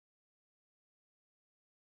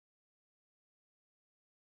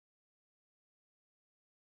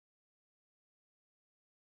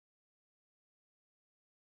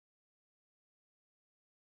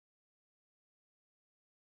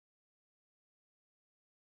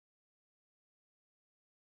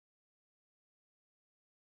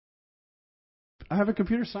I have a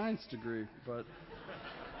computer science degree, but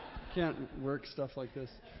can't work stuff like this.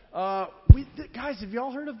 Guys, have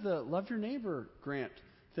y'all heard of the Love Your Neighbor grant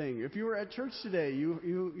thing? If you were at church today,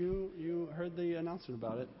 you heard the announcement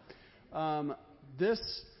about it. This,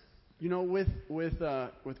 with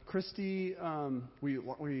Christy, our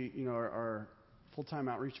full-time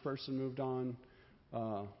outreach person moved on.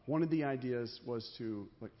 One of the ideas was to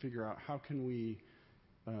figure out how can we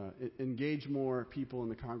engage more people in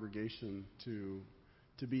the congregation to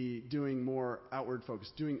be doing more outward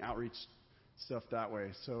focus, doing outreach stuff that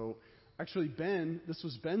way. So actually this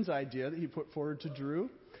was Ben's idea that he put forward to Drew,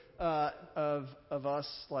 of us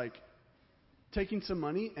taking some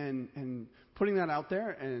money and putting that out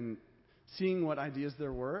there and seeing what ideas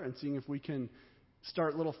there were and seeing if we can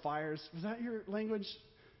start little fires. Was that your language?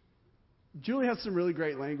 Julie has some really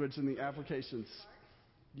great language in the applications.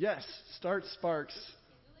 Yes, start sparks.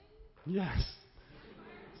 Yes.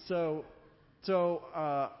 So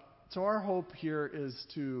our hope here is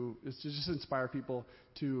to just inspire people,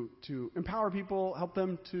 to empower people, help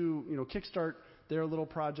them to kickstart their little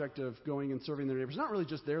project of going and serving their neighbors. Not really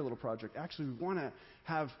just their little project. Actually, we want to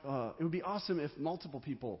have. It would be awesome if multiple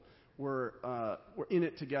people were in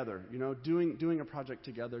it together. Doing a project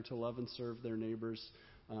together to love and serve their neighbors,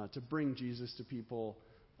 to bring Jesus to people.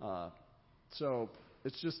 So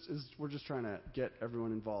we're just trying to get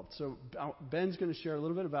everyone involved. So Ben's going to share a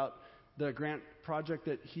little bit about the grant project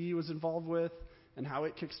that he was involved with and how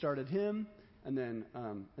it kickstarted him, and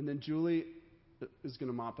then Julie is going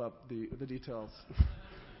to mop up the details.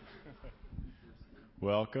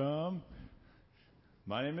 Welcome.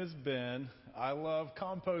 My name is Ben. I love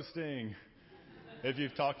composting. If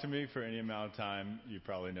you've talked to me for any amount of time, you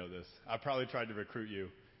probably know this. I probably tried to recruit you,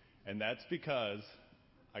 and that's because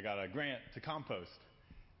I got a grant to compost.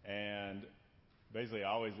 And basically, I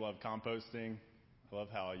always love composting. I love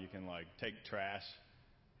how you can take trash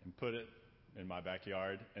and put it in my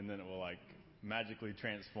backyard, and then it will magically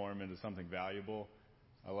transform into something valuable.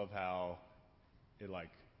 I love how it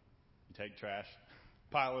you take trash,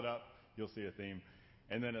 pile it up, you'll see a theme,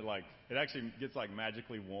 and then it actually gets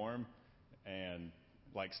magically warm, and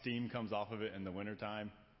steam comes off of it in the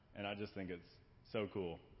wintertime, and I just think it's so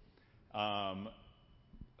cool.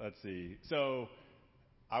 Let's see. So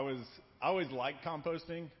I always liked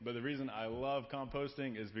composting, but the reason I love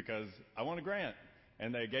composting is because I won a grant,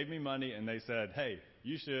 and they gave me money, and they said, "Hey,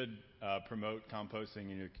 you should promote composting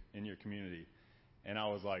in your community." And I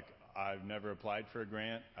was like, I've never applied for a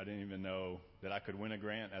grant. I didn't even know that I could win a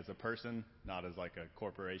grant as a person, not as a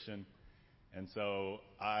corporation. And so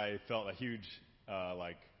I felt a huge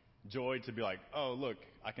joy to be oh, look,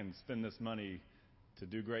 I can spend this money to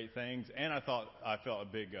do great things. And I felt a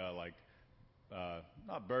big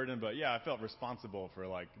not burden, but I felt responsible for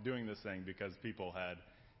doing this thing because people had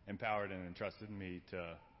empowered and entrusted me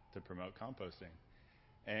to promote composting.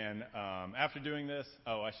 And after doing this,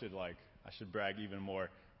 I should brag even more.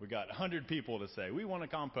 We got 100 people to say we want to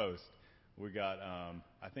compost. We got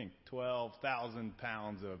I think 12,000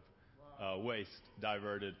 pounds of waste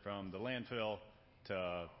diverted from the landfill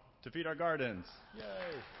to feed our gardens.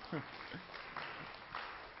 Yay!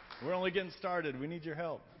 We're only getting started. We need your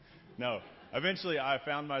help. No. Eventually, I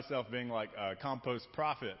found myself being a compost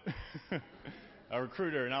prophet, a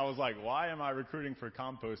recruiter, and I was like, why am I recruiting for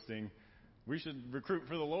composting? We should recruit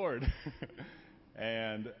for the Lord.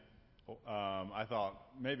 And I thought,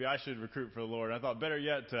 maybe I should recruit for the Lord. I thought, better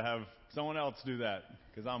yet, to have someone else do that,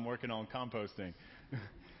 because I'm working on composting.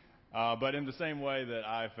 But in the same way that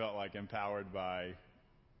I felt empowered by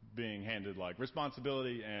being handed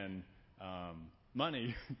responsibility and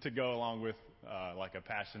money to go along with a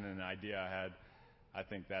passion and an idea I had, I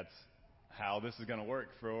think that's how this is going to work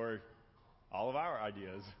for all of our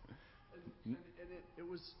ideas. And it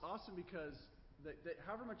was awesome because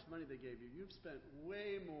however much money they gave you, you've spent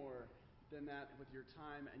way more than that with your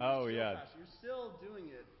time, and you're still doing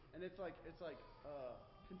it, and it's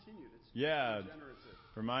continued. It's regenerative.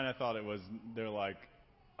 For mine, I thought it was.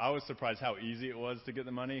 I was surprised how easy it was to get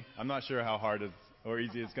the money. I'm not sure how hard or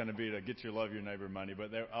easy it's going to be to get your love your neighbor money,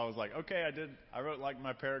 but I was like, okay, I wrote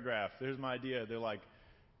my paragraph. There's my idea. They're like,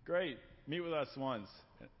 great, meet with us once.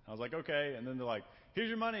 I was like, okay, and then they're like, here's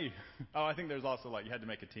your money. Oh, I think there's also you had to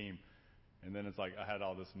make a team, and then it's I had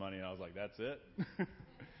all this money, and I was like, that's it.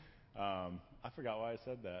 I forgot why I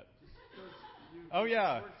said that. Oh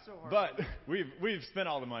yeah, so hard. But we've spent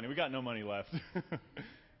all the money. We got no money left,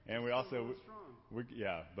 and we also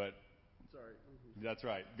but sorry. That's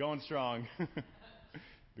right, going strong.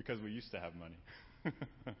 Because we used to have money.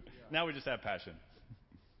 Now we just have passion.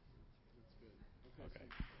 That's good. Okay.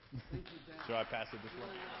 Thank you, Dan. Should I pass it this way?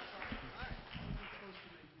 I'm supposed to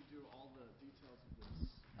make you do all the details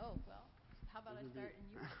about I start and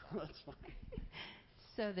you That's fine.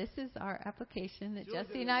 So this is our application that Julie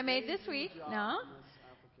Jesse did and an I made this amazing week. job No? on this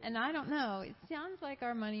application. And I don't know. It sounds like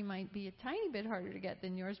our money might be a tiny bit harder to get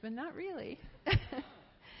than yours, but not really.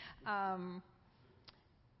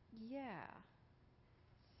 Yeah.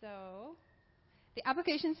 So the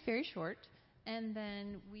application's very short, and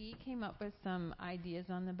then we came up with some ideas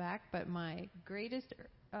on the back, but my greatest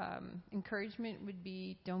encouragement would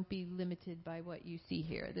be don't be limited by what you see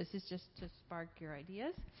here. This is just to spark your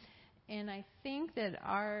ideas. And I think that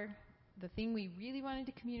the thing we really wanted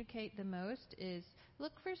to communicate the most is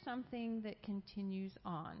look for something that continues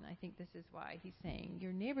on. I think this is why he's saying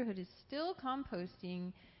your neighborhood is still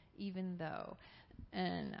composting even though.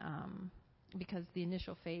 And because the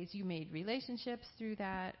initial phase, you made relationships through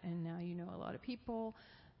that, and now you know a lot of people.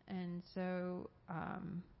 And so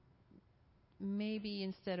maybe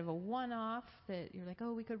instead of a one-off that you're like,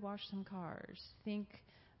 oh, we could wash some cars, think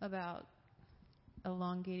about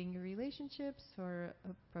elongating your relationships or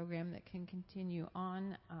a program that can continue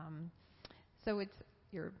on. So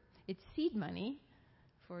it's seed money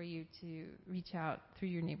for you to reach out through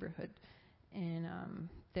your neighborhood. And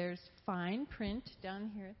there's fine print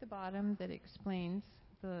down here at the bottom that explains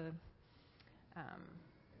the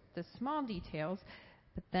small details.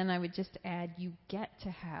 But then I would just add you get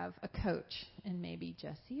to have a coach. And maybe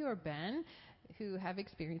Jesse or Ben, who have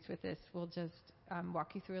experience with this, will just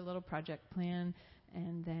walk you through a little project plan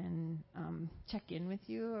and then check in with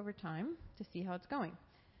you over time to see how it's going.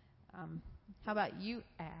 How about you,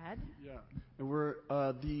 Ad? Yeah, and we're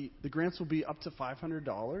the grants will be up to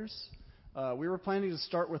 $500. We were planning to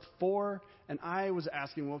start with 4, and I was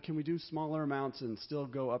asking, well, can we do smaller amounts and still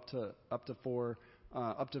go up to 4,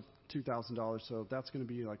 up to $2,000? So that's going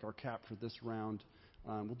to be like our cap for this round.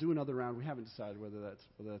 We'll do another round. We haven't decided whether that's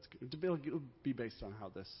it'll be based on how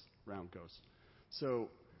this round goes. So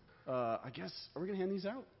I guess are we going to hand these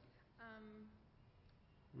out? I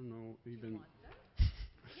don't know.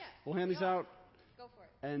 Yeah. We'll hand these out. Go for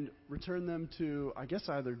it. And return them to, I guess,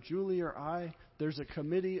 either Julie or I. There's a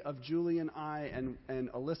committee of Julie and I and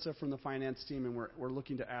Alyssa from the finance team, and we're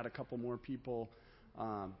looking to add a couple more people.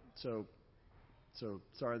 So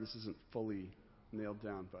sorry this isn't fully nailed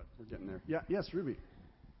down, but we're getting there. Yeah, yes, Ruby. So for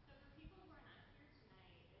people who are not here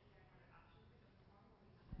tonight, is there another option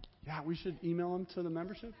for them? Yeah, we should email them to the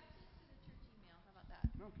membership. How about that?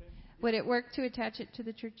 Okay. Would it work to attach it to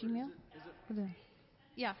the church email? Is it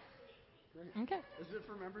Yeah. great. Okay. Is it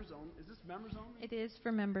for members only? Is this members only? It is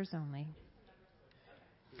for members only.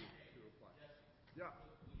 Yeah.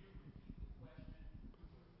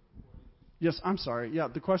 Yes, I'm sorry. Yeah,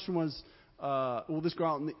 the question was, will this go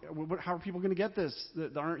out? How are people going to get this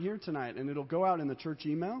that aren't here tonight? And it'll go out in the church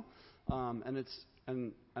email, and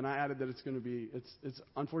I added that it's going to be it's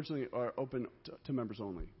unfortunately open to members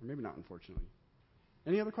only, or maybe not unfortunately.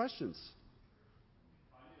 Any other questions? If I need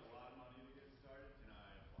a lot of money to get started,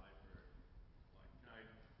 can I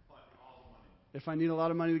apply for all the money? If I need a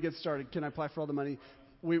lot of money to get started, can I apply for all the money?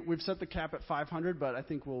 We've set the cap at 500, but I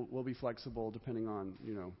think we'll be flexible depending on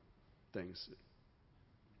things.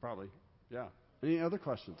 Probably, yeah. Any other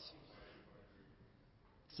questions?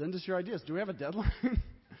 Send us your ideas. Do we have a deadline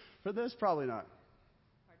for this? Probably not.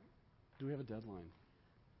 Pardon? Do we have a deadline?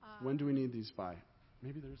 When do we need these by?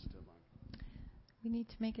 Maybe there is a deadline. We need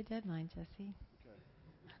to make a deadline, Jesse. Okay.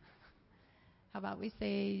 How about we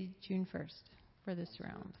say June 1st for this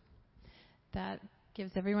round? That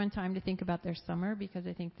gives everyone time to think about their summer, because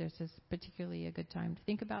I think this is particularly a good time to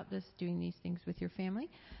think about this, doing these things with your family.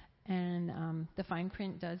 And the fine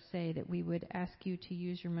print does say that we would ask you to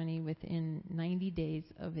use your money within 90 days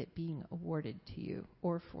of it being awarded to you,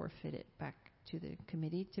 or forfeit it back to the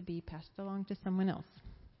committee to be passed along to someone else.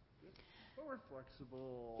 But we're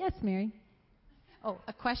flexible. Yes, Mary. Oh,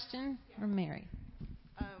 a question from Mary.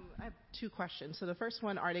 I have 2 questions. So the first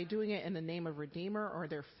one, are they doing it in the name of Redeemer or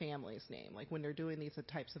their family's name, like when they're doing these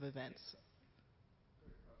types of events?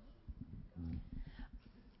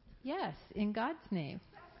 Yes, in God's name.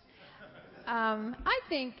 I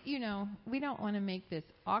think, we don't want to make this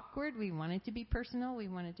awkward. We want it to be personal. We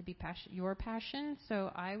want it to be your passion.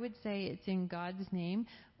 So I would say it's in God's name,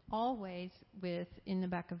 always with in the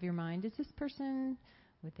back of your mind, is this person,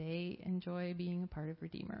 would they enjoy being a part of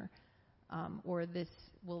Redeemer? Or this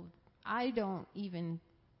will,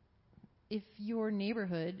 if your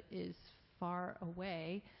neighborhood is far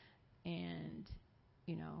away and,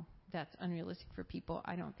 that's unrealistic for people,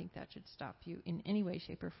 I don't think that should stop you in any way,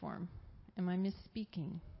 shape, or form. Am I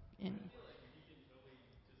misspeaking? I feel like you can totally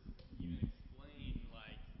just even explain,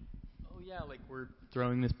 like, oh yeah, like we're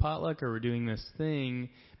throwing this potluck or we're doing this thing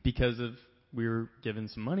because we were given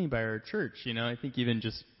some money by our church. I think even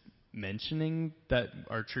just mentioning that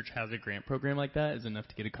our church has a grant program like that is enough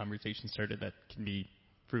to get a conversation started that can be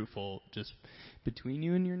fruitful just between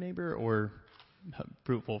you and your neighbor, or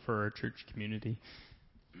fruitful for our church community?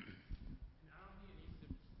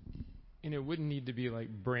 And it wouldn't need to be like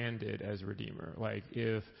branded as Redeemer. Like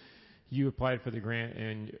if you applied for the grant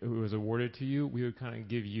and it was awarded to you, we would kind of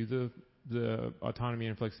give you the autonomy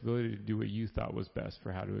and flexibility to do what you thought was best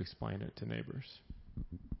for how to explain it to neighbors.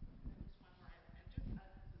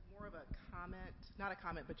 More of a comment, not a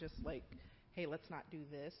comment, but just like, hey, let's not do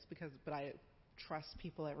this but I trust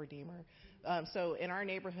people at Redeemer. So in our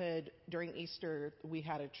neighborhood during Easter, we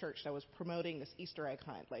had a church that was promoting this Easter egg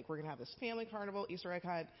hunt. Like, we're going to have this family carnival Easter egg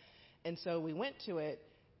hunt. And so we went to it,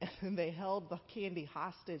 and they held the candy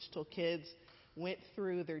hostage till kids went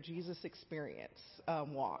through their Jesus experience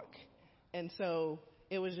walk. And so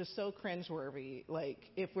it was just so cringeworthy. Like,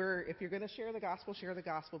 if you're going to share the gospel,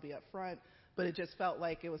 be up front. But it just felt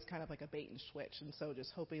like it was kind of like a bait and switch. And so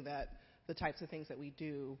just hoping that the types of things that we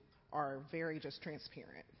do are very just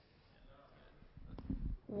transparent.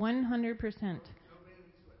 100%.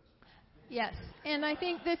 Yes, and I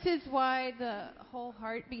think this is why the whole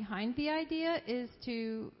heart behind the idea is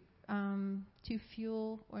to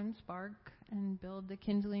fuel one spark and build the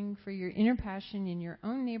kindling for your inner passion in your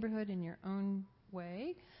own neighborhood, in your own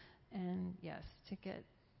way, and yes, to get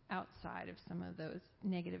outside of some of those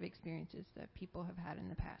negative experiences that people have had in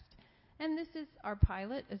the past. And this is our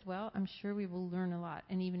pilot as well. I'm sure we will learn a lot,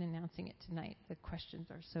 and even announcing it tonight, the questions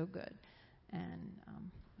are so good. And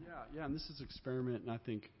yeah, and this is experiment, and I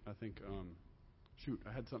think, I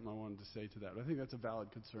had something I wanted to say to that. I think that's a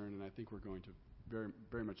valid concern, and I think we're going to very,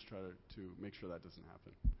 very much try to make sure that doesn't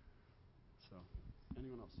happen. So,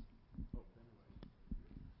 anyone else? Oh, anyway.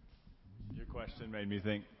 Your question made me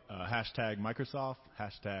think, hashtag Microsoft,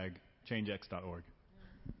 hashtag changex.org.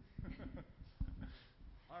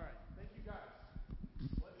 All right, thank you guys.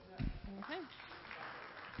 What's next? okay.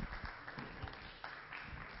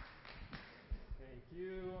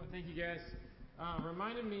 Thank you guys.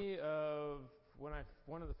 Reminded me of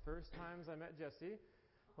one of the first times I met Jesse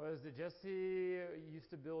was that Jesse used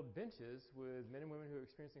to build benches with men and women who were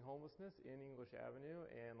experiencing homelessness in English Avenue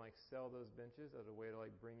and like sell those benches as a way to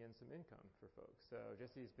like bring in some income for folks. So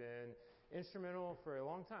Jesse's been instrumental for a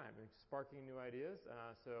long time in sparking new ideas.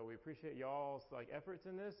 So we appreciate y'all's like efforts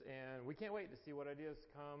in this, and we can't wait to see what ideas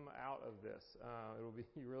come out of this. It'll be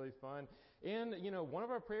really fun. And one of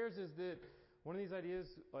our prayers is that one of these ideas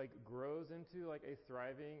like grows into like a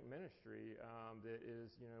thriving ministry that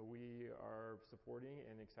is, we are supporting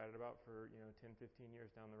and excited about for 10, 15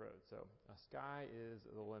 years down the road. So sky is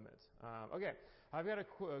the limit. Okay, I've got a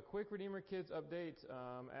quick Redeemer Kids update.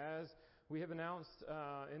 As we have announced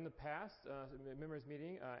in the past members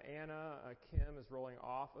meeting, Anna Kim is rolling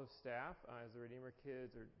off of staff as the Redeemer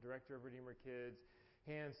Kids or director of Redeemer Kids.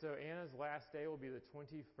 And so Anna's last day will be the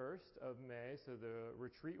 21st of May, so the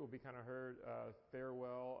retreat will be kind of her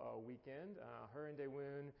farewell weekend. Her and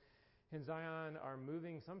Daewon and Zion are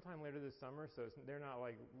moving sometime later this summer, so they're not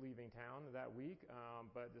like leaving town that week,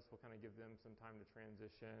 but this will kind of give them some time to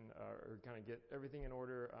transition or kind of get everything in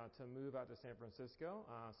order to move out to San Francisco.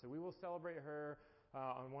 So we will celebrate her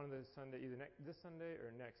on one of the Sunday, either this Sunday or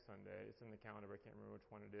next Sunday. It's in the calendar, but I can't remember which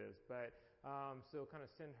one it is. But so kind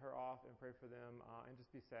of send her off and pray for them and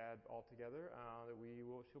just be sad altogether that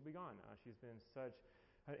she'll be gone. She's been such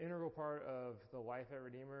an integral part of the life at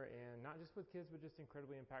Redeemer, and not just with kids, but just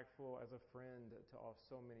incredibly impactful as a friend to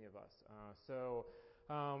so many of us.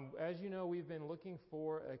 As you know, we've been looking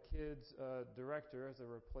for a kids director as a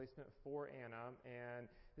replacement for Anna, and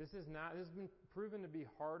this has been proven to be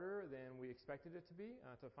harder than we expected it to be,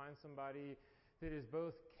 to find somebody that is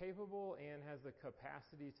both capable and has the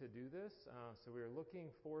capacity to do this. So we are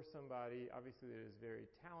looking for somebody, obviously, that is very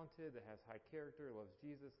talented, that has high character, loves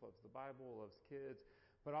Jesus, loves the Bible, loves kids,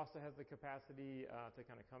 but also has the capacity to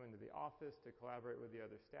kind of come into the office, to collaborate with the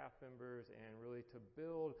other staff members, and really to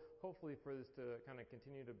build, hopefully for this to kind of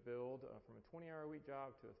continue to build from a 20-hour-a-week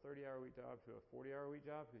job to a 30-hour-a-week job to a 40-hour-a-week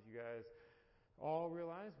job, because you guys all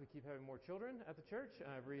realize we keep having more children at the church.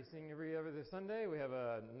 Every other Sunday we have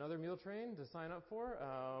another meal train to sign up for,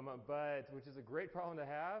 which is a great problem to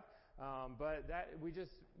have. But that we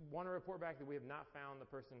just want to report back that we have not found the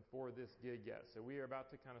person for this gig yet. So we are about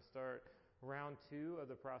to kind of start round 2 of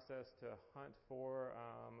the process to hunt for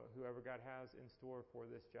whoever God has in store for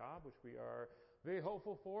this job, which we are very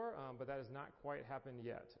hopeful for, but that has not quite happened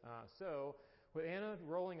yet. So with Anna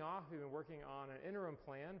rolling off, we've been working on an interim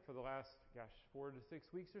plan for the last, 4 to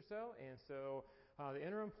 6 weeks or so. And so the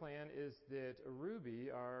interim plan is that Ruby,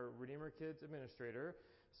 our Redeemer Kids administrator,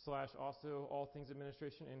 / also all things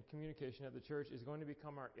administration and communication at the church, is going to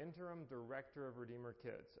become our interim director of Redeemer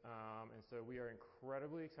Kids. And so we are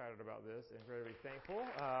incredibly excited about this, incredibly thankful.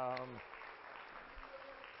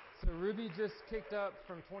 So Ruby just kicked up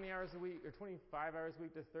from 20 hours a week, or 25 hours a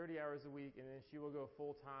week to 30 hours a week, and then she will go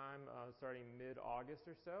full-time starting mid-August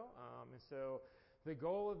or so. And so the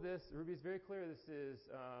goal of this, Ruby's very clear, this is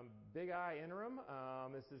big I interim.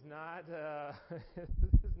 This is not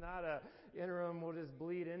this is not a interim will just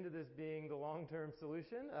bleed into this being the long-term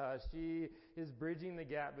solution. She is bridging the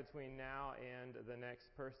gap between now and the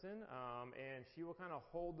next person, and she will kind of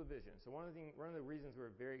hold the vision. So one of the reasons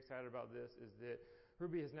we're very excited about this is that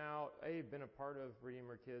Ruby has now been a part of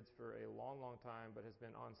Redeemer Kids for a long, long time, but has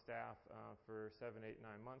been on staff for 7, 8,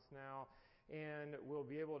 9 months now, and will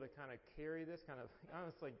be able to kind of carry this, kind of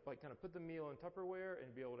honestly, like kind of put the meal in Tupperware and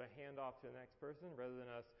be able to hand off to the next person, rather than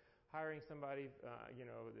us hiring somebody,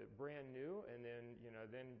 brand new, and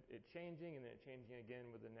then it changing, and then it changing again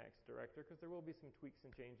with the next director, because there will be some tweaks and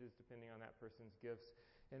changes depending on that person's gifts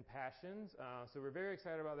and passions. So we're very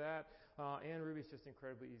excited about that. And Ruby's just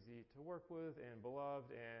incredibly easy to work with and beloved,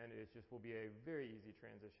 and it just will be a very easy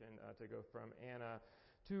transition to go from Anna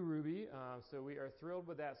to Ruby. So we are thrilled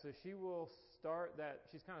with that. So she will start that.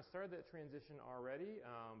 She's kind of started that transition already,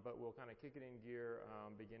 but we'll kind of kick it in gear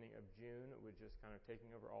beginning of June with just kind of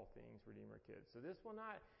taking over all things Redeemer Kids. So this will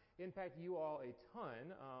not impact you all a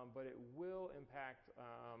ton, but it will impact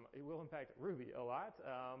Ruby a lot.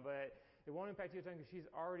 But it won't impact you a ton because she's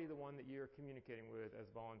already the one that you're communicating with as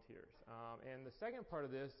volunteers. And the second part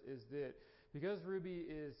of this is that because Ruby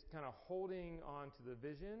is kind of holding on to the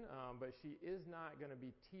vision, but she is not going to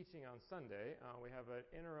be teaching on Sunday. We have an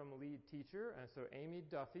interim lead teacher, and so Amy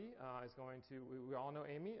Duffy is going to, we all know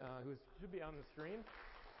Amy, who should be on the screen.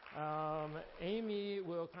 Amy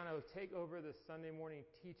will kind of take over the Sunday morning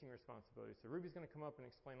teaching responsibility. So Ruby's going to come up and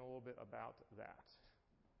explain a little bit about that.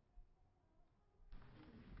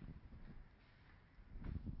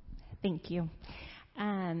 Thank you.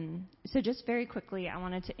 So just very quickly, I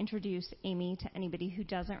wanted to introduce Amy to anybody who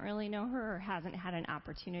doesn't really know her or hasn't had an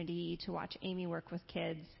opportunity to watch Amy work with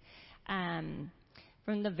kids.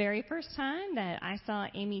 From the very first time that I saw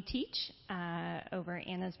Amy teach over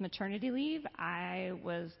Anna's maternity leave, I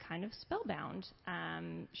was kind of spellbound.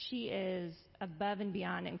 She is above and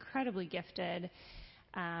beyond incredibly gifted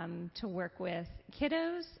to work with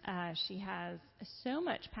kiddos. She has so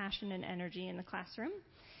much passion and energy in the classroom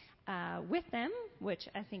with them, which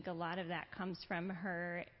I think a lot of that comes from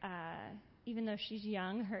her, even though she's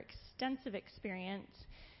young, her extensive experience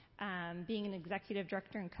being an executive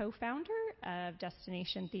director and co-founder of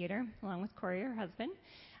Destination Theater, along with Corey, her husband,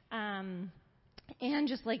 and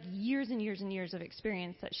just like years and years and years of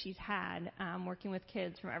experience that she's had working with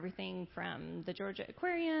kids from everything from the Georgia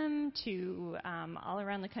Aquarium to all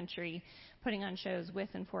around the country, putting on shows with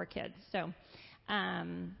and for kids. So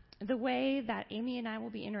the way that Amy and I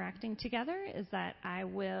will be interacting together is that I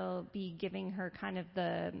will be giving her kind of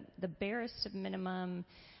the barest of minimum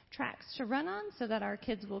tracks to run on so that our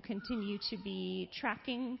kids will continue to be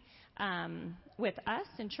tracking with us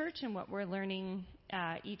in church and what we're learning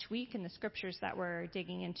each week and the scriptures that we're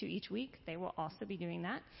digging into each week. They will also be doing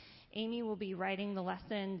that. Amy will be writing the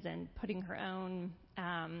lessons and putting her own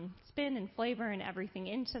spin and flavor and everything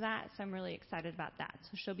into that, so I'm really excited about that. So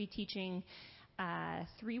she'll be teaching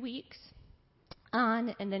 3 weeks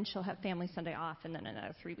on, and then she'll have Family Sunday off, and then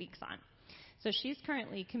another 3 weeks on. So she's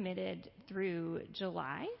currently committed through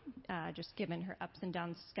July, just given her ups and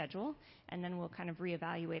downs schedule, and then we'll kind of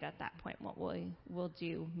reevaluate at that point what we'll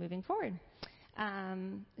do moving forward.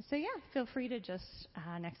 So yeah, feel free to just,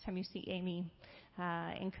 next time you see Amy,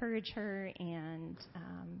 encourage her and,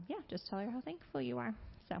 just tell her how thankful you are.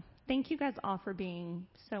 So thank you guys all for being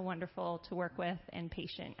so wonderful to work with and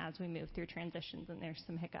patient as we move through transitions, and there's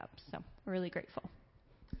some hiccups. So we're really grateful.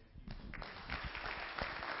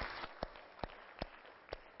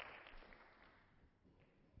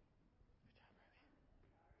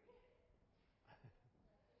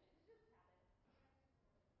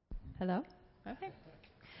 Hello? Okay.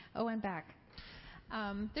 Oh, I'm back.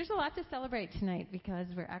 There's a lot to celebrate tonight because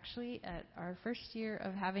we're actually at our first year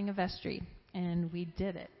of having a vestry, and we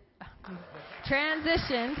did it. We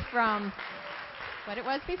transitioned from what it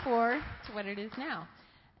was before to what it is now.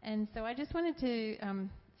 And so I just wanted to,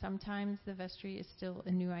 sometimes the vestry is still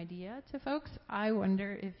a new idea to folks. I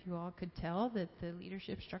wonder if you all could tell that the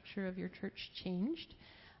leadership structure of your church changed.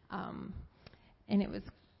 And it was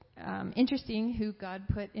interesting who God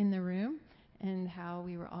put in the room and how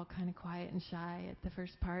we were all kind of quiet and shy at the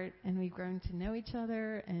first part, and we've grown to know each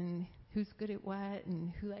other, and who's good at what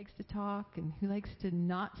and who likes to talk and who likes to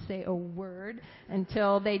not say a word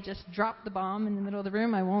until they just drop the bomb in the middle of the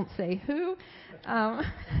room. I won't say who.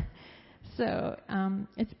 So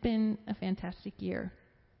it's been a fantastic year.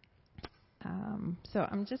 So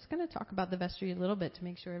I'm just going to talk about the vestry a little bit to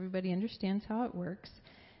make sure everybody understands how it works.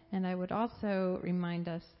 And I would also remind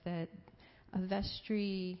us that a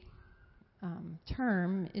vestry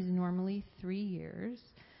term is normally 3 years,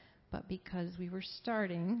 but because we were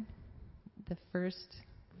starting, the first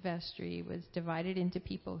vestry was divided into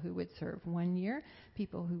people who would serve 1 year,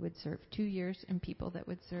 people who would serve 2 years, and people that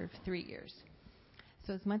would serve 3 years.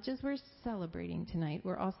 So as much as we're celebrating tonight,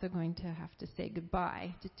 we're also going to have to say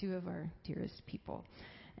goodbye to 2 of our dearest people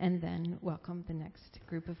and then welcome the next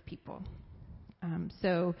group of people.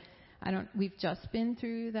 We've just been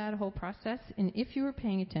through that whole process, and if you were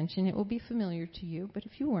paying attention, it will be familiar to you, but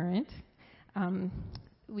if you weren't,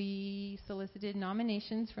 we solicited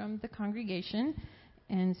nominations from the congregation,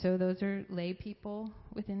 and so those are lay people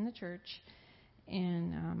within the church.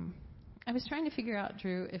 And I was trying to figure out,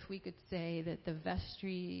 Drew, if we could say that the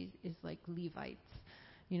vestry is like Levites.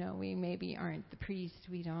 You know, we maybe aren't the priest,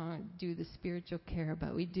 we don't do the spiritual care,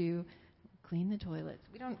 but we do clean the toilets.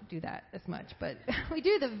 We don't do that as much, but we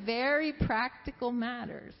do the very practical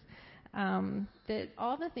matters. That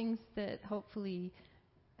all the things that hopefully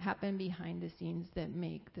happen behind the scenes that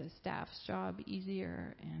make the staff's job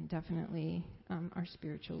easier and definitely our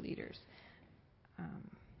spiritual leaders.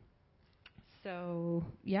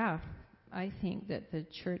 I think that the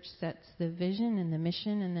church sets the vision and the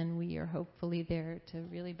mission, and then we are hopefully there to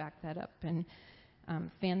really back that up and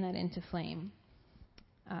fan that into flame.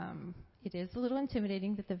 It is a little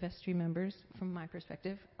intimidating that the vestry members, from my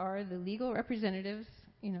perspective, are the legal representatives.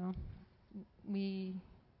 You know, we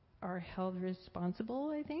are held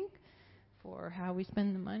responsible, I think, for how we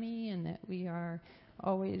spend the money and that we are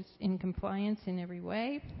always in compliance in every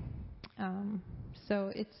way.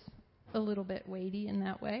 So it's a little bit weighty in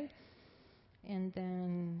that way. And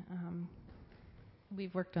then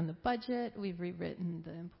we've worked on the budget. We've rewritten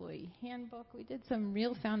the employee handbook. We did some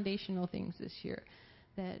real foundational things this year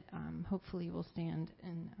that hopefully will stand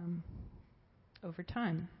over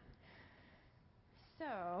time.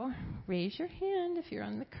 So raise your hand if you're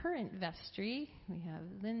on the current vestry. We have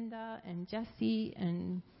Linda and Jesse,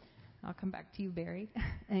 and I'll come back to you, Barry,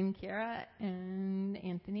 and Kara and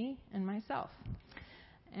Anthony and myself.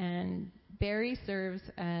 And Barry serves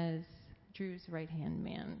as Drew's right-hand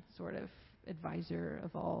man, sort of advisor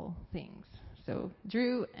of all things. So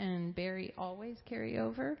Drew and Barry always carry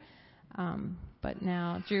over. But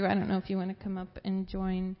now, Drew, I don't know if you want to come up and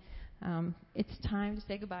join. It's time to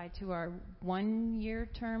say goodbye to our 1-year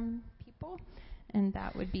term people, and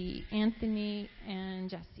that would be Anthony and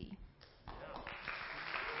Jesse.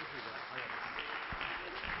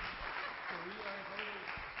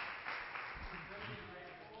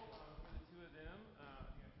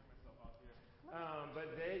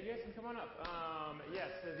 You guys can come on up. Yes,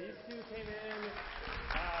 so these 2 came in.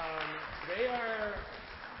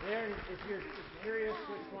 If you're curious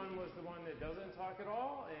which one was the one that doesn't talk at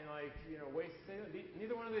all and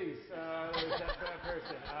neither one of these was that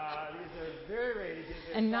person. These are very ready.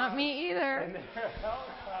 And not me either. And they're fellas,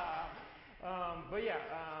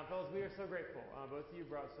 we are so grateful. Both of you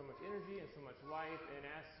brought so much energy and so much life and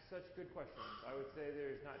asked such good questions. I would say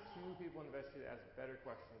there's not 2 people in the vestry that ask better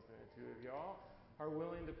questions than the 2 of y'all are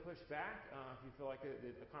willing to push back. If you feel like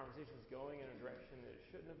the conversation is going in a direction that it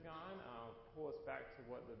shouldn't have gone, pull us back to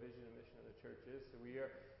what the vision and mission of the church is. So we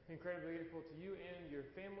are incredibly grateful to you and your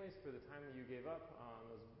families for the time that you gave up on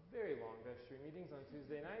those very long vestry meetings on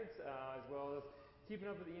Tuesday nights, as well as keeping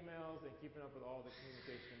up with emails and keeping up with all the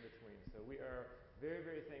communication in between. So we are very,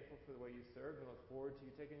 very thankful for the way you served and look forward to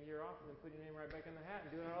you taking a year off and then putting your name right back in the hat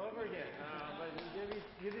and doing it all over again. But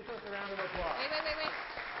give yourself a round of applause. Wait.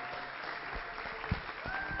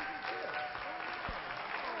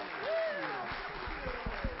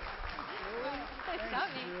 Stop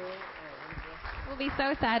me. We'll be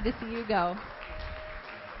so sad to see you go.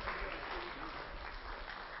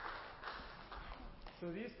 So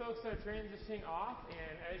these folks are transitioning off,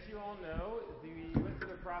 and as you all know, we went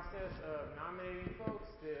through the process of nominating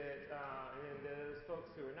folks and those folks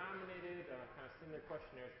who are nominated kind of send their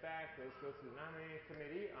questionnaires back. Those go through the nominating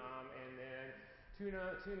committee, and then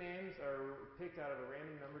two names are picked out of a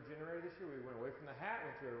random number generator this year. We went away from the hat,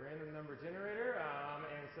 went to a random number generator,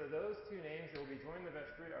 and so those 2 names that will be joining the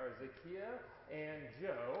vestry are Zakia and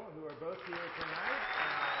Joe, who are both here tonight.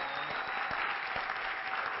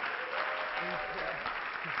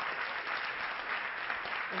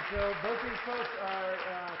 In So both these folks are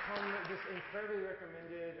just incredibly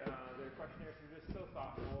recommended. Their questionnaires are just so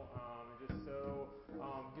thoughtful,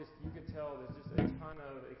 just you could tell there's just a ton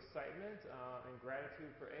of excitement and gratitude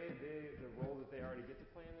for the role that they already get to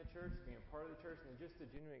play in the church, being a part of the church, and just the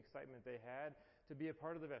genuine excitement they had to be a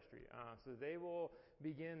part of the vestry. So they will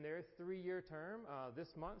begin their 3-year term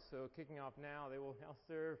this month. So kicking off now, they will now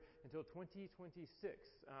serve until 2026,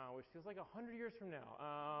 which feels like 100 years from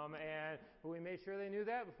now. But we made sure they knew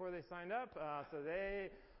that before they signed up. So they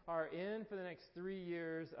are in for the next 3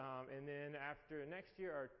 years. And then after next year,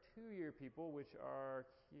 our 2-year people, which are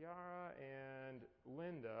Kiara and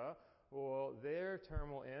Linda, well, their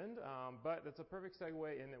term will end. But that's a perfect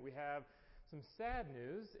segue in that we have some sad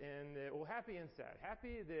news, and well, happy and sad.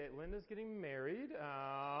 Happy that Linda's getting married.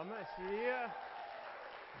 She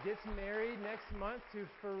gets married next month to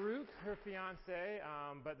Farouk, her fiance.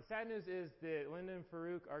 But the sad news is that Linda and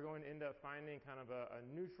Farouk are going to end up finding kind of a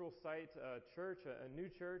neutral site church, a new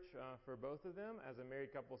church for both of them as a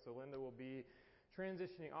married couple. So Linda will be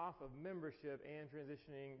transitioning off of membership and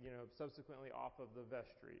transitioning, subsequently off of the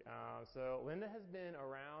vestry. So Linda has been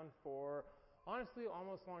around for honestly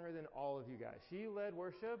almost longer than all of you guys. She led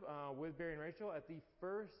worship with Barry and Rachel at the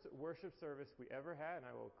first worship service we ever had, and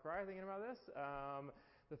I will cry thinking about this.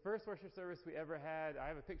 The first worship service we ever had, I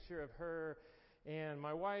have a picture of her and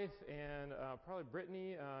my wife and probably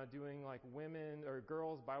Brittany doing like women or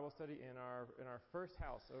girls Bible study in our first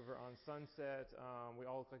house over on Sunset. We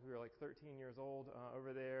all looked like we were like 13 years old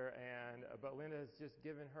over there, but Linda has just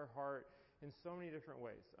given her heart in so many different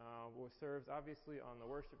ways. Serves obviously on the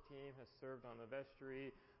worship team, has served on the vestry,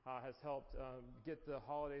 has helped get the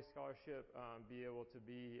holiday scholarship, be able to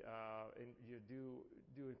do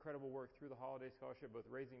incredible work through the holiday scholarship, both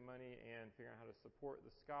raising money and figuring out how to support the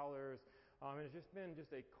scholars. And has just been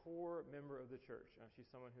a core member of the church. She's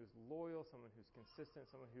someone who's loyal, someone who's consistent,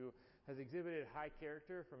 someone who has exhibited high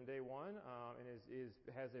character from day one, and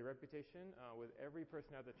has a reputation with every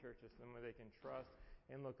person at the church as someone they can trust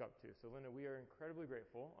and look up to. So Linda, we are incredibly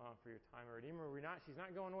grateful for your time at Redeemer. She's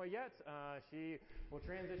not going away yet. She will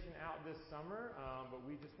transition out this summer, but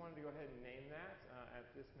we just wanted to go ahead and name that at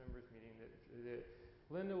this members meeting that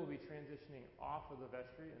Linda will be transitioning off of the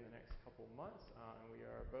vestry in the next couple months, and we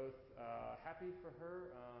are both happy for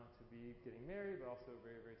her to be getting married, but also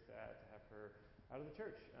very, very sad to have her out of the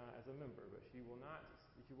church as a member. But she will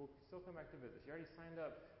still come back to visit. She already signed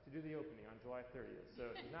up to do the opening on July 30th,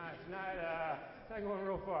 so it's not going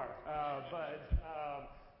real far.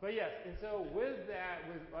 But yes, and so with that,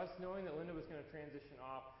 with us knowing that Linda was going to transition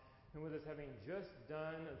off, and with us having just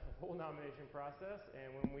done the whole nomination process, and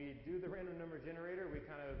when we do the random number generator, we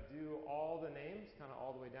kind of do all the names, kind of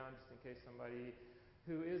all the way down, just in case somebody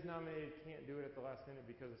who is nominated can't do it at the last minute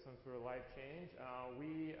because of some sort of life change.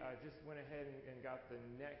 We just went ahead and got the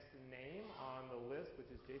next name on the list, which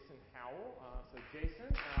is Jason Howell. So Jason,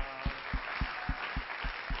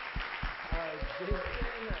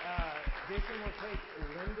 Jason will take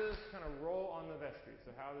Linda's kind of role on the vestry. So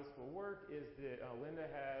how this will work is that Linda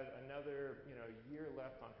has another year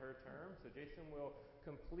left on her term. So Jason will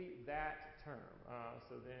complete that term.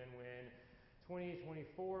 So then when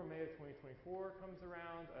 2024, May of 2024 comes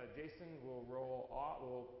around, Jason will roll off.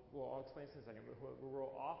 I'll explain this in a second. But we'll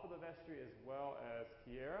roll off of the vestry as well as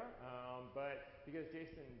Kiera. But because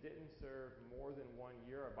Jason didn't serve more than 1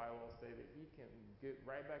 year, our Bible will say that he can get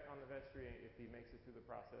right back on the vestry if he makes it through the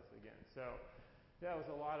process again. So that was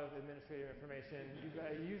a lot of administrative information.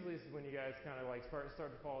 Usually this is when you guys kind of like start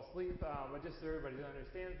to fall asleep, but just so everybody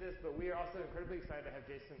understands this. But we are also incredibly excited to have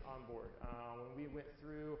Jason on board. When we went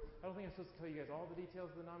through, I don't think I'm supposed to tell you guys all the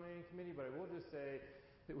details of the nominating committee, but I will just say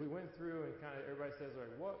that we went through and kind of everybody says,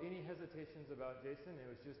 like, what, any hesitations about Jason? It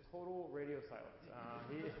was just total radio silence.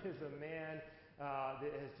 He is a man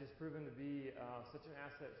that has just proven to be such an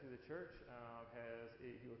asset to the church.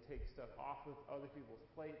 He will take stuff off of other people's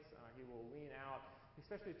plates. He will lean out,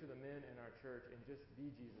 especially to the men in our church, and just be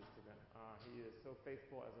Jesus to them. He is so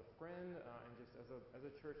faithful as a friend and just as a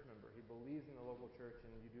church member. He believes in the local church, and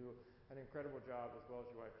you do an incredible job, as well as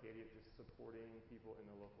your wife Katie, of just supporting people in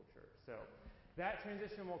the local church. So that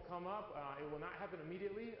transition will come up. It will not happen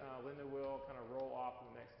immediately. Linda will kind of roll off in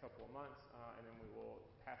the next couple of months, and then we will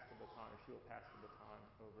pass the baton, or she will pass the baton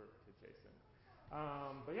over to Jason.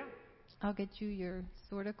 But yeah. I'll get you your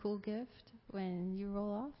sort of cool gift when you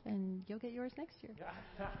roll off, and you'll get yours next year.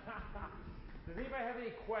 Does anybody have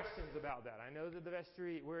any questions about that? I know that the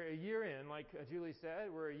vestry, we're a year in, like Julie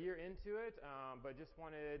said, we're a year into it, but just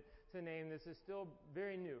wanted to name this is still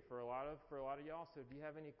very new for a lot of y'all. So do you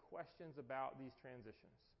have any questions about these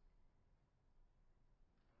transitions?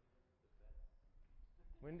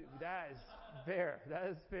 That is fair. That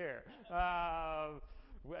is fair.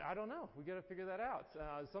 I don't know. We got to figure that out.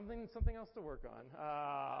 Something else to work on.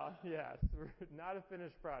 Yes, not a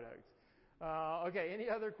finished product. Okay. Any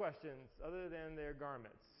other questions other than their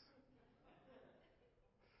garments?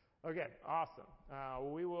 Okay. Awesome.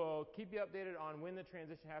 We will keep you updated on when the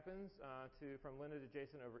transition happens from Linda to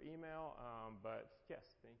Jason over email. But yes,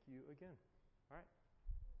 thank you again. All right.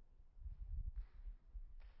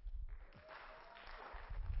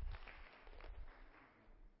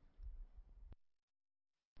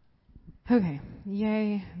 Okay,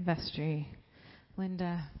 yay, vestry.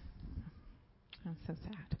 Linda, I'm so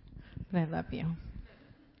sad, but I love you.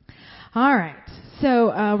 All right,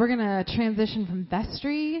 so we're going to transition from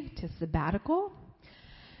vestry to sabbatical.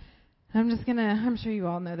 I'm sure you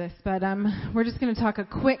all know this, but we're just going to talk a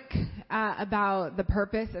quick about the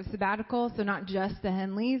purpose of sabbatical, so not just the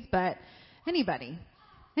Henleys, but anybody.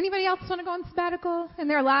 Anybody else want to go on sabbatical in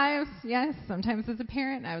their lives? Yes, sometimes as a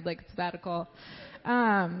parent, I would like a sabbatical.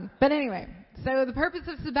 But anyway, so the purpose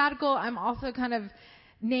of sabbatical, I'm also kind of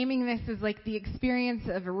naming this as like the experience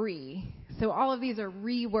of re. So all of these are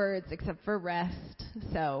re words except for rest.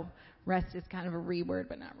 So rest is kind of a re word,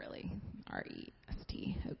 but not really.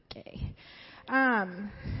 R-E-S-T. Okay.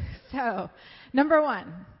 So number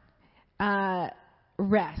one,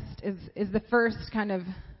 rest is the first kind of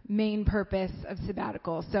main purpose of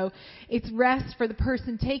sabbatical. So it's rest for the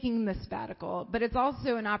person taking the sabbatical, but it's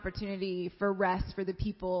also an opportunity for rest for the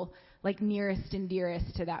people like nearest and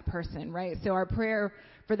dearest to that person, right? So our prayer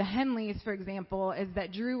for the Henleys, for example, is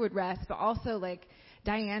that Drew would rest, but also like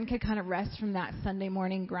Diane could kind of rest from that Sunday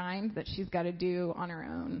morning grind that she's got to do on her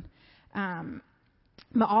own.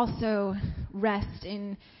 But also rest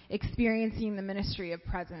in experiencing the ministry of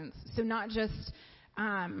presence. So not just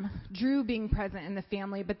Drew being present in the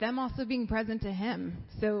family, but them also being present to him.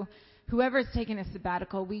 So whoever's taken a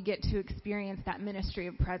sabbatical, we get to experience that ministry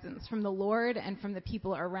of presence from the Lord and from the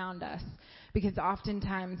people around us. Because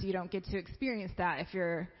oftentimes you don't get to experience that if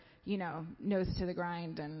you're, nose to the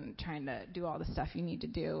grind and trying to do all the stuff you need to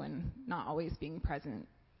do and not always being present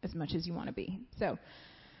as much as you want to be. So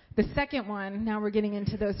the second one, now we're getting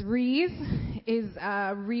into those re's, is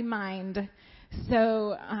remind.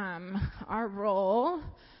 So our role,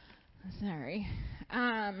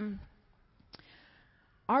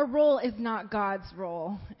 our role is not God's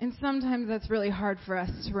role. And sometimes that's really hard for us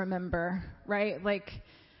to remember, right? Like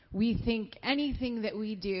we think anything that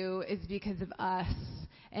we do is because of us.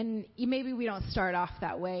 And maybe we don't start off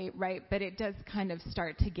that way, right? But it does kind of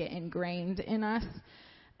start to get ingrained in us.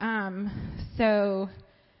 So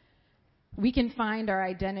we can find our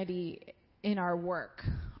identity in our work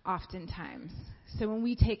oftentimes. So when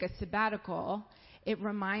we take a sabbatical, it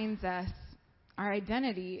reminds us our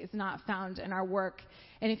identity is not found in our work.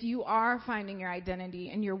 And if you are finding your identity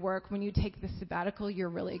in your work, when you take the sabbatical, you're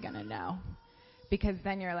really going to know. Because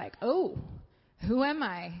then you're like, oh, who am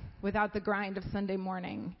I without the grind of Sunday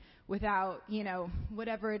morning, without,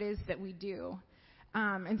 whatever it is that we do.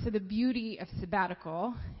 And so the beauty of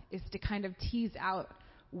sabbatical is to kind of tease out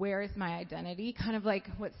where is my identity, kind of like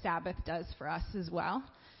what Sabbath does for us as well.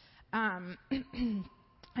 And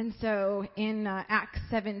so in Acts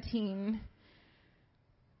 17,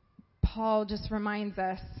 Paul just reminds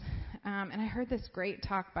us, and I heard this great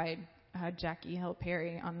talk by Jackie Hill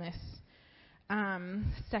Perry on this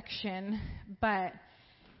section, but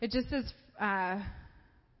it just says,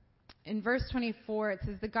 in verse 24, it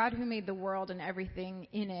says, the God who made the world and everything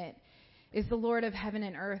in it is the Lord of heaven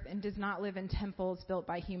and earth and does not live in temples built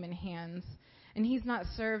by human hands. And he's not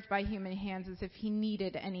served by human hands as if he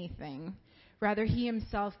needed anything. Rather, he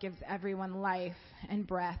himself gives everyone life and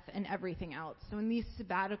breath and everything else. So in these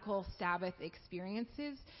sabbatical Sabbath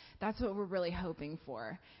experiences, that's what we're really hoping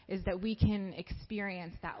for, is that we can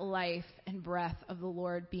experience that life and breath of the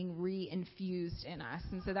Lord being re-infused in us.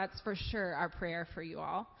 And so that's for sure our prayer for you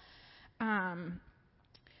all.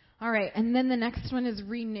 All right, and then the next one is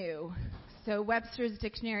renew. So Webster's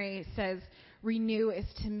dictionary says renew is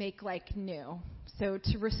to make like new. So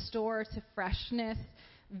to restore to freshness,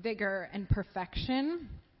 vigor, and perfection.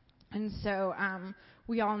 And so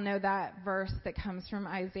we all know that verse that comes from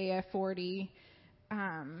Isaiah 40,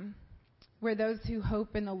 where those who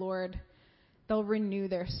hope in the Lord, they'll renew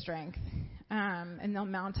their strength. And they'll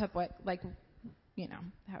mount up what, like,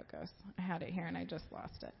 how it goes. I had it here and I just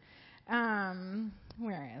lost it.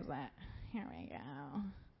 Where is it? Here we go.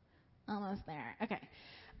 Almost there. Okay.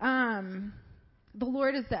 The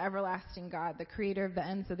Lord is the everlasting God, the creator of the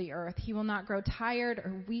ends of the earth. He will not grow tired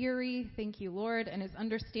or weary. Thank you, Lord. And his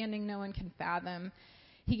understanding no one can fathom.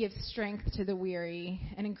 He gives strength to the weary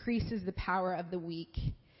and increases the power of the weak.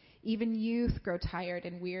 Even youth grow tired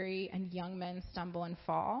and weary, and young men stumble and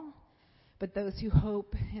fall. But those who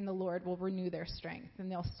hope in the Lord will renew their strength,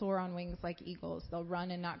 and they'll soar on wings like eagles. They'll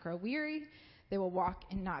run and not grow weary. They will walk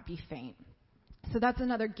and not be faint. So that's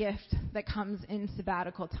another gift that comes in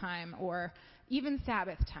sabbatical time or even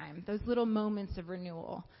Sabbath time, those little moments of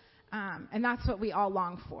renewal. And that's what we all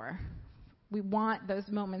long for. We want those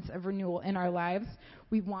moments of renewal in our lives.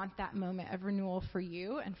 We want that moment of renewal for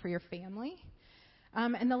you and for your family.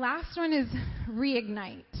 And the last one is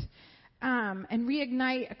reignite. And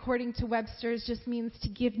reignite, according to Webster's, just means to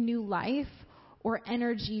give new life or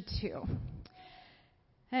energy to.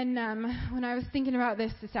 And when I was thinking about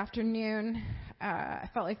this afternoon, I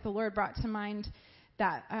felt like the Lord brought to mind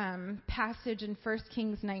that passage in 1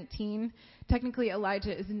 Kings 19. Technically,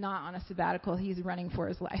 Elijah is not on a sabbatical. He's running for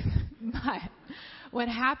his life. But what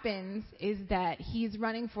happens is that he's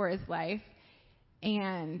running for his life,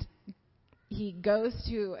 and he goes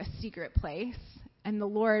to a secret place, and the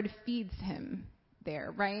Lord feeds him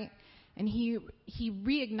there, right? And he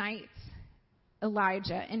reignites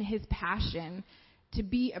Elijah in his passion to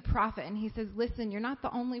be a prophet. And he says, listen, you're not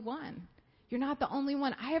the only one. You're not the only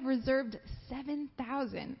one. I have reserved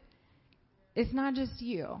 7,000. It's not just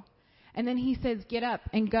you. And then he says, get up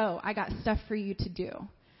and go. I got stuff for you to do.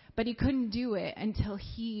 But he couldn't do it until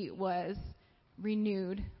he was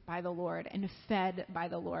renewed by the Lord and fed by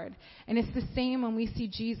the Lord. And it's the same when we see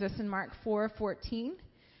Jesus in Mark 4:14.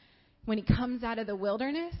 When he comes out of the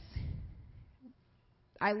wilderness,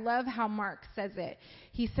 I love how Mark says it.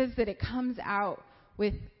 He says that it comes out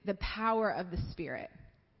with the power of the Spirit.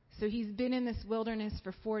 So he's been in this wilderness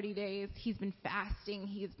for 40 days. He's been fasting.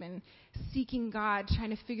 He's been seeking God, trying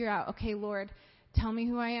to figure out, okay, Lord, tell me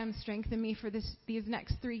who I am. Strengthen me for these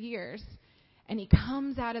next 3 years. And he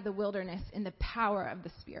comes out of the wilderness in the power of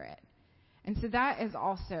the Spirit. And so that is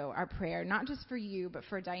also our prayer, not just for you, but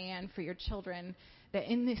for Diane, for your children,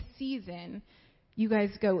 that in this season, you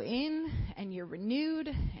guys go in and you're renewed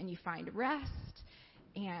and you find rest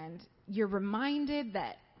and you're reminded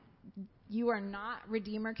that you are not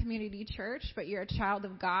Redeemer Community Church, but you're a child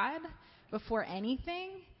of God before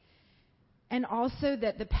anything. And also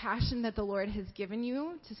that the passion that the Lord has given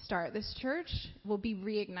you to start this church will be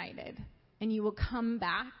reignited. And you will come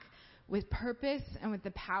back with purpose and with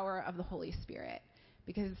the power of the Holy Spirit.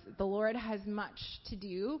 Because the Lord has much to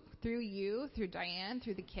do through you, through Diane,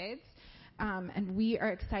 through the kids. And we are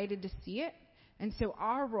excited to see it. And so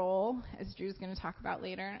our role, as Drew's going to talk about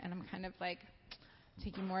later, and I'm kind of like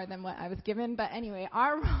taking more than what I was given. But anyway,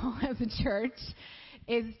 our role as a church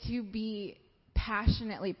is to be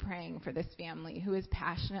passionately praying for this family who has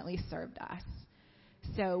passionately served us.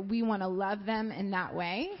 So we want to love them in that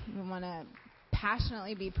way. We want to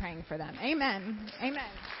passionately be praying for them. Amen. Amen.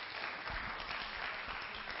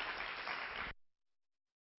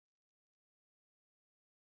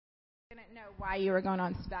 I didn't know why you were going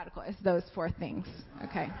on sabbatical. It's those 4 things.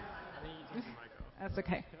 Okay. That's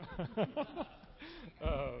okay.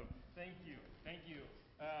 Thank you.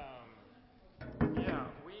 Yeah,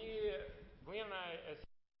 Glenn and I,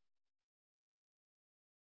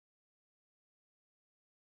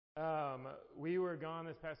 we were gone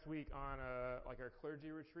this past week on our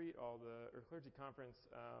clergy retreat, or clergy conference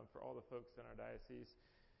for all the folks in our diocese.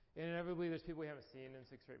 And inevitably, there's people we haven't seen in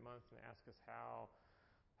 6 or 8 months, and they ask us how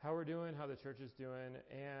we're doing, how the church is doing.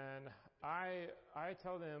 And I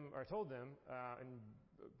told them, and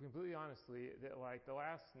completely honestly, that like the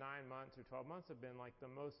last 9 months or 12 months have been like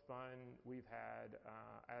the most fun we've had,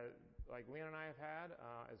 like Leanne and I have had,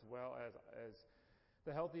 as well as the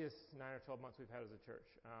healthiest 9 or 12 months we've had as a church.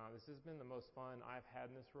 This has been the most fun I've had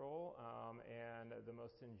in this role, and the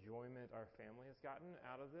most enjoyment our family has gotten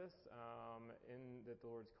out of this, in that the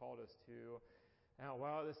Lord's called us to.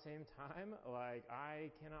 While at the same time, like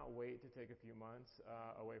I cannot wait to take a few months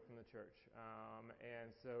away from the church, and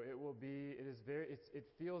so it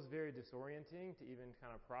feels very disorienting to even kind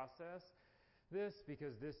of process this,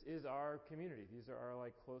 because this is our community. These are our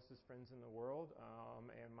like closest friends in the world,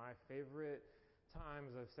 and my favorite time,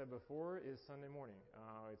 as I've said before, is Sunday morning.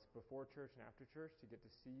 It's before church and after church to get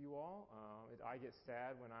to see you all. I get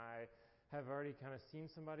sad when I have already kind of seen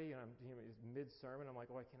somebody and I'm mid-sermon, I'm like,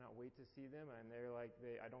 oh, I cannot wait to see them, and they're like,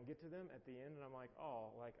 I don't get to them at the end, and I'm like,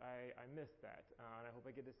 oh, like I missed that, and I hope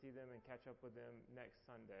I get to see them and catch up with them next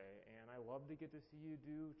Sunday. And I love to get to see you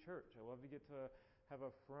do church. I love to get to have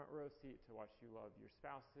a front row seat to watch you love your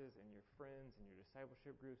spouses and your friends and your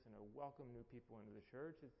discipleship groups, and to welcome new people into the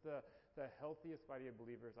church. It's the healthiest body of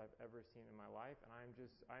believers I've ever seen in my life, and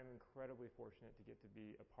I'm incredibly fortunate to get to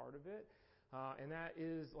be a part of it. And that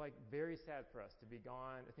is like very sad for us to be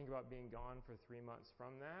gone. Think about being gone for 3 months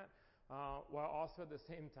from that. while also at the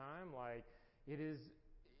same time, like, it has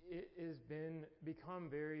become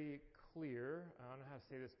very clear, I don't know how to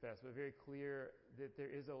say this best, but very clear that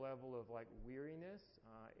there is a level of like weariness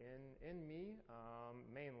in me,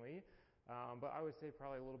 mainly, but I would say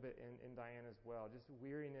probably a little bit in Diane as well. Just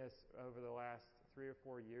weariness over the last 3 or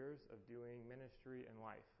 4 years of doing ministry and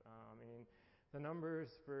life. I mean, the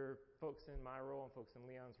numbers for folks in my role and folks in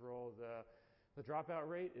Leon's role, the dropout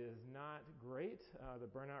rate is not great. The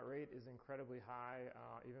burnout rate is incredibly high,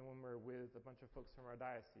 even when we're with a bunch of folks from our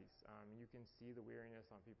diocese. You can see the weariness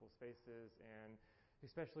on people's faces, and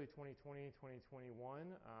especially 2020,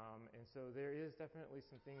 2021. And so there is definitely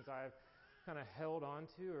some things I've kind of held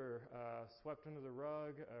onto or swept under the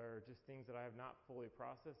rug, or just things that I have not fully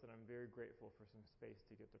processed, and I'm very grateful for some space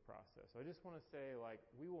to get to process. So I just want to say, like,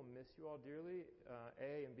 we will miss you all dearly,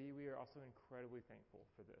 A, and B, we are also incredibly thankful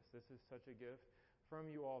for this. This is such a gift from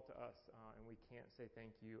you all to us, and we can't say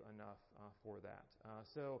thank you enough for that.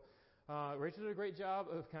 Rachel did a great job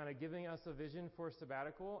of kind of giving us a vision for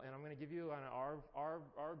sabbatical, and I'm going to give you kind of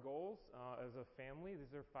our goals as a family.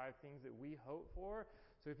 These are 5 things that we hope for.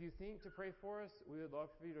 So if you think to pray for us, we would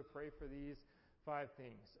love for you to pray for these 5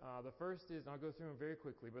 things. The first is, and I'll go through them very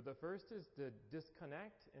quickly, but the first is to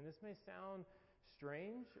disconnect, and this may sound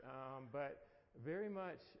strange, but very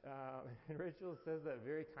much, and Rachel says that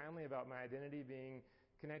very kindly about my identity being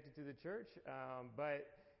connected to the church, but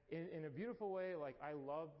in a beautiful way. Like, I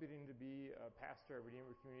love getting to be a pastor at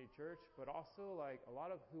Redeemer Community Church, but also, like, a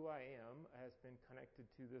lot of who I am has been connected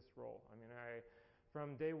to this role. I mean,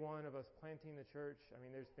 from day one of us planting the church, I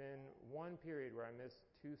mean, there's been one period where I missed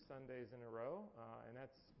 2 Sundays in a row, and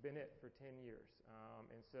that's been it for 10 years.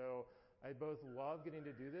 And so I both love getting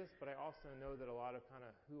to do this, but I also know that a lot of kind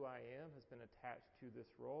of who I am has been attached to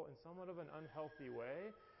this role in somewhat of an unhealthy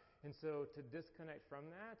way. And so to disconnect from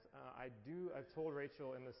that, I've told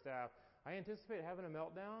Rachel and the staff, I anticipate having a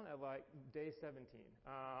meltdown at like day 17,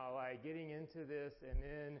 like getting into this and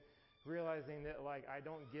then realizing that like I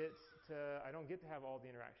don't get to have all the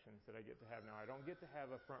interactions that I get to have now. I don't get to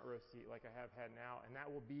have a front row seat like I have had now, and that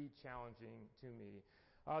will be challenging to me.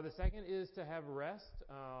 The second is to have rest,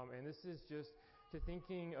 and this is just to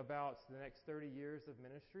thinking about the next 30 years of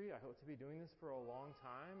ministry. I hope to be doing this for a long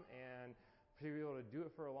time, and to be able to do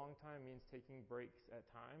it for a long time means taking breaks at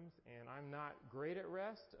times, and I'm not great at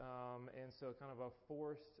rest, and so kind of a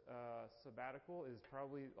forced sabbatical is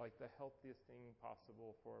probably like the healthiest thing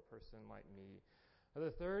possible for a person like me.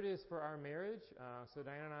 The third is for our marriage. So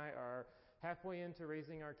Diane and I are halfway into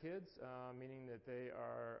raising our kids, meaning that they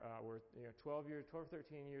are we're 12 or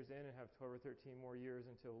 13 years in, and have 12 or 13 more years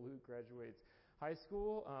until Luke graduates high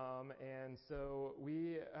school, and so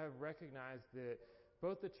we have recognized that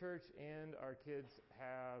both the church and our kids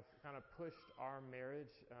have kind of pushed our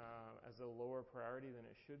marriage as a lower priority than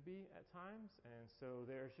it should be at times. And so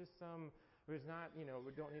there's not, we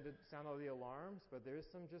don't need to sound all the alarms, but there is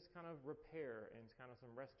some just kind of repair and kind of some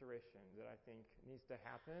restoration that I think needs to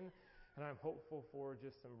happen. And I'm hopeful for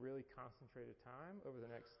just some really concentrated time over the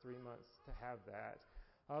next 3 months to have that.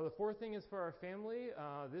 The fourth thing is for our family.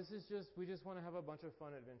 We just want to have a bunch of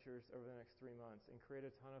fun adventures over the next 3 months and create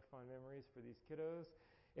a ton of fun memories for these kiddos.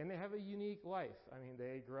 And they have a unique life. I mean,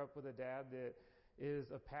 they grew up with a dad that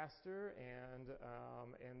is a pastor, and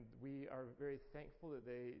we are very thankful that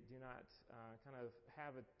they do not kind of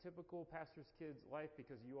have a typical pastor's kid's life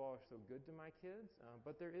because you all are so good to my kids.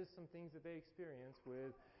 But there is some things that they experience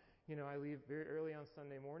with, I leave very early on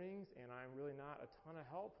Sunday mornings, and I'm really not a ton of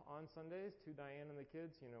help on Sundays to Diane and the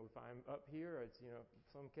kids. If I'm up here, it's,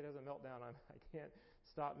 some kid has a meltdown, I can't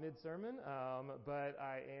stop mid-sermon, but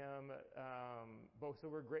I am, so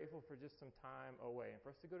we're grateful for just some time away. And for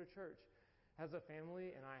us to go to church as a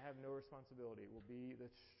family, and I have no responsibility, will be the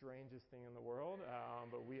strangest thing in the world,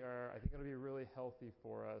 but I think it'll be really healthy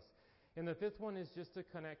for us. And the fifth one is just to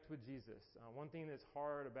connect with Jesus. One thing that's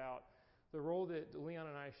hard about the role that Leon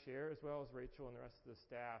and I share, as well as Rachel and the rest of the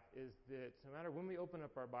staff, is that no matter when we open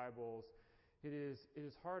up our Bibles, it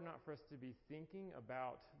is hard not for us to be thinking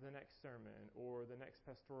about the next sermon or the next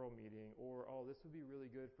pastoral meeting or, this would be really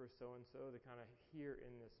good for so-and-so to kind of hear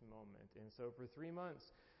in this moment. And so for 3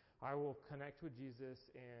 months, I will connect with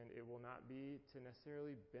Jesus, and it will not be to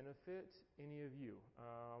necessarily benefit any of you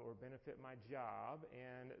or benefit my job,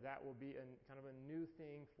 and that will be kind of a new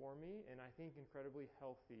thing for me, and I think incredibly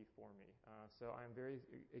healthy for me. So I'm very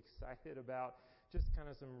excited about just kind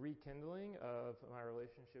of some rekindling of my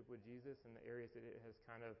relationship with Jesus and the areas that it has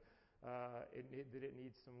kind of that it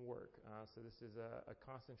needs some work. So this is a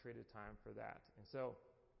concentrated time for that. And so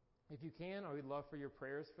if you can, I would love for your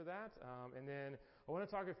prayers for that. And then I want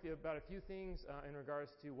to talk about a few things in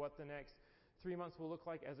regards to what the next 3 months will look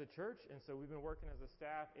like as a church. And so we've been working as a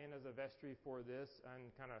staff and as a vestry for this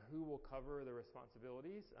and kind of who will cover the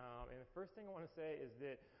responsibilities. And the first thing I want to say is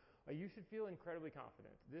that you should feel incredibly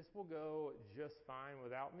confident. This will go just fine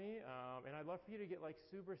without me. And I'd love for you to get like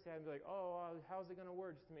super sad and be like, oh, how's it going to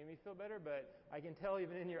work, just to make me feel better? But I can tell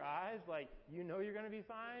even in your eyes, like, you know you're going to be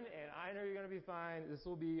fine, and I know you're going to be fine. This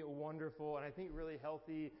will be wonderful, and I think really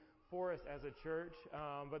healthy for us as a church.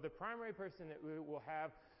 But the primary person that we will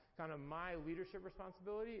have kind of my leadership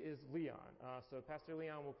responsibility is Leon. So Pastor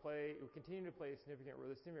Leon will continue to play a significant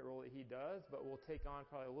role that he does, but will take on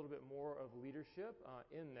probably a little bit more of leadership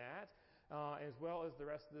in that, as well as the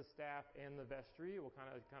rest of the staff and the vestry will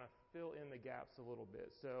kind of fill in the gaps a little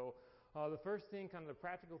bit. So the first thing, kind of the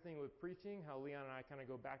practical thing with preaching, how Leon and I kind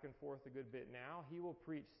of go back and forth a good bit now. He will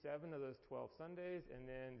preach 7 of those 12 Sundays, and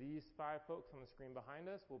then these 5 folks on the screen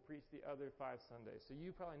behind us will preach the other 5 Sundays. So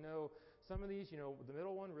you probably know some of these, you know, the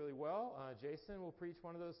middle one really well. Jason will preach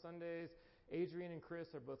one of those Sundays. Adrian and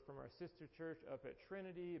Chris are both from our sister church up at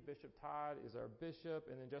Trinity. Bishop Todd is our bishop,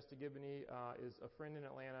 and then Justin Gibney is a friend in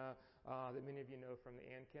Atlanta that many of you know from the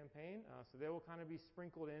AND campaign. So they will kind of be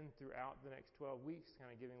sprinkled in throughout the next 12 weeks,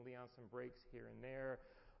 kind of giving Leon some breaks here and there.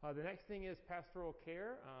 The next thing is pastoral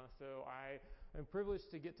care. So I am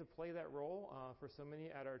privileged to get to play that role for so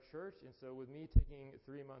many at our church. And so with me taking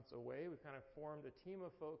 3 months away, we've kind of formed a team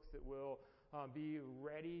of folks that will be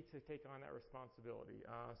ready to take on that responsibility.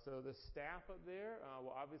 So the staff up there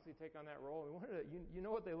will obviously take on that role. We wanted to, you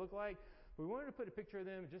know what they look like. We wanted to put a picture of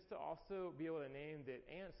them just to also be able to name that.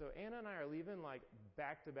 So Anna and I are leaving like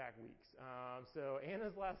back-to-back weeks. So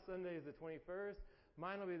Anna's last Sunday is the 21st.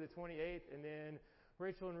 Mine will be the 28th, and then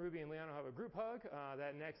Rachel and Ruby and Leon will have a group hug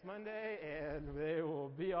that next Monday, and they will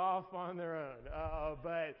be off on their own.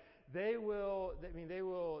 But they will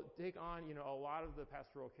take on, you know, a lot of the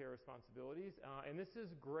pastoral care responsibilities. And this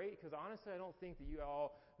is great because honestly, I don't think that you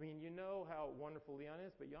all, I mean, you know how wonderful Leon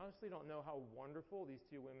is, but you honestly don't know how wonderful these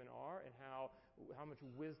 2 women are and how much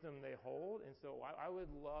wisdom they hold. And so I would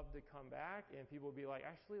love to come back and people would be like,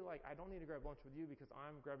 actually, like, I don't need to grab lunch with you because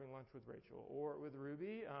I'm grabbing lunch with Rachel or with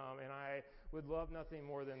Ruby. And I would love nothing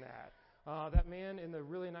more than that. That man in the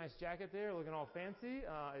really nice jacket there, looking all fancy,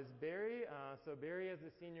 is Barry. So Barry, as the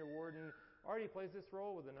senior warden, already plays this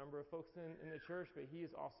role with a number of folks in the church, but he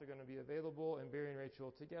is also going to be available, and Barry and Rachel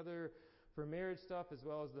together for marriage stuff, as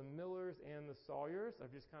well as the Millers and the Sawyers.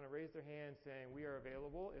 I've just kind of raised their hands saying we are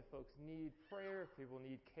available if folks need prayer, if people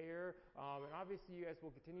need care. And obviously you guys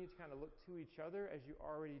will continue to kind of look to each other as you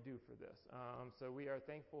already do for this. So we are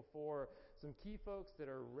thankful for some key folks that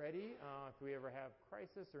are ready if we ever have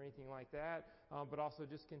crisis or anything like that, but also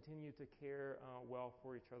just continue to care well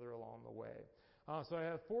for each other along the way. So I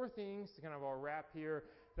have 4 things to kind of all wrap here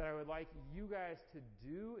that I would like you guys to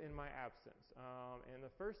do in my absence. And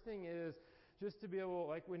the first thing is just to be able,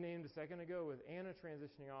 like we named a second ago, with Anna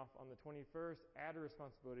transitioning off on the 21st, add a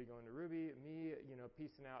responsibility going to Ruby, me, you know,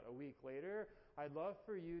 peacing out a week later. I'd love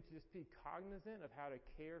for you to just be cognizant of how to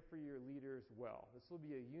care for your leaders well. This will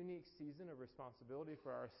be a unique season of responsibility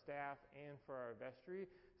for our staff and for our vestry.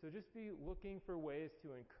 So just be looking for ways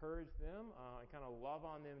to encourage them and kind of love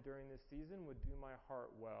on them during this season would do my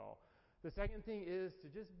heart well. The second thing is to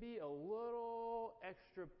just be a little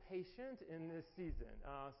extra patient in this season.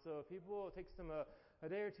 So if people take a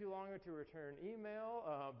day or 2 longer to return email,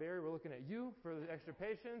 Barry, we're looking at you for the extra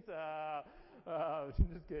patience.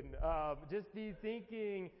 Just kidding.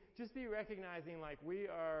 Just be recognizing like we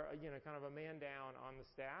are, you know, kind of a man down on the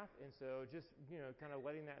staff. And so just, you know, kind of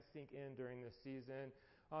letting that sink in during this season.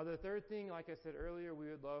 The third thing, like I said earlier,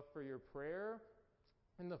 we would love for your prayer.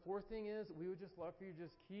 And the fourth thing is we would just love for you to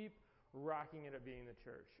just keep rocking it at being the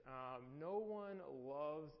church. No one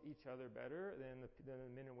loves each other better than the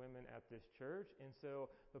men and women at this church. And so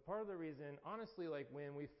the part of the reason, honestly, like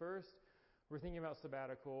when we first were thinking about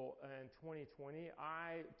sabbatical in 2020,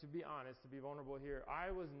 to be honest, to be vulnerable here,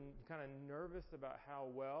 I was kind of nervous about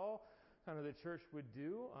how well kind of the church would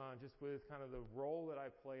do, just with kind of the role that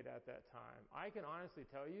I played at that time. I can honestly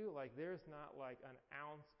tell you, like, there's not like an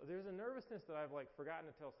ounce, there's a nervousness that I've like forgotten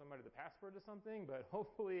to tell somebody the password to something, but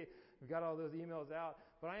hopefully we've got all those emails out.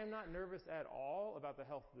 But I am not nervous at all about the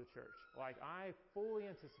health of the church. Like, I fully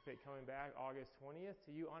anticipate coming back August 20th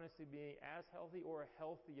to you honestly being as healthy or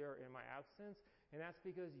healthier in my absence. And that's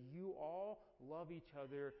because you all love each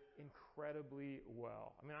other incredibly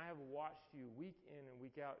well. I mean, I have watched you week in and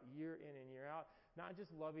week out, year in and year out, not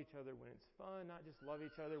just love each other when it's fun, not just love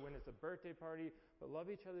each other when it's a birthday party, but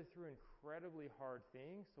love each other through incredibly hard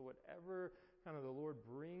things. So whatever kind of the Lord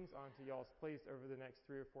brings onto y'all's place over the next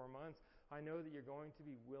 3 or 4 months, I know that you're going to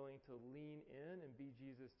be willing to lean in and be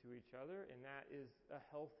Jesus to each other, and that is a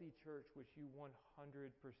healthy church, which you 100%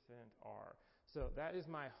 are. So that is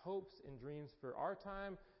my hopes and dreams for our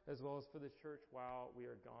time, as well as for the church while we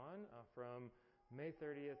are gone, from May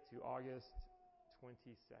 30th to August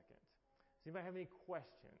 22nd. Does anybody have any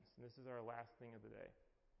questions? And this is our last thing of the day.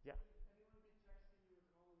 Yeah.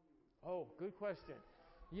 Oh, good question.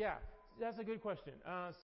 Yeah, that's a good question.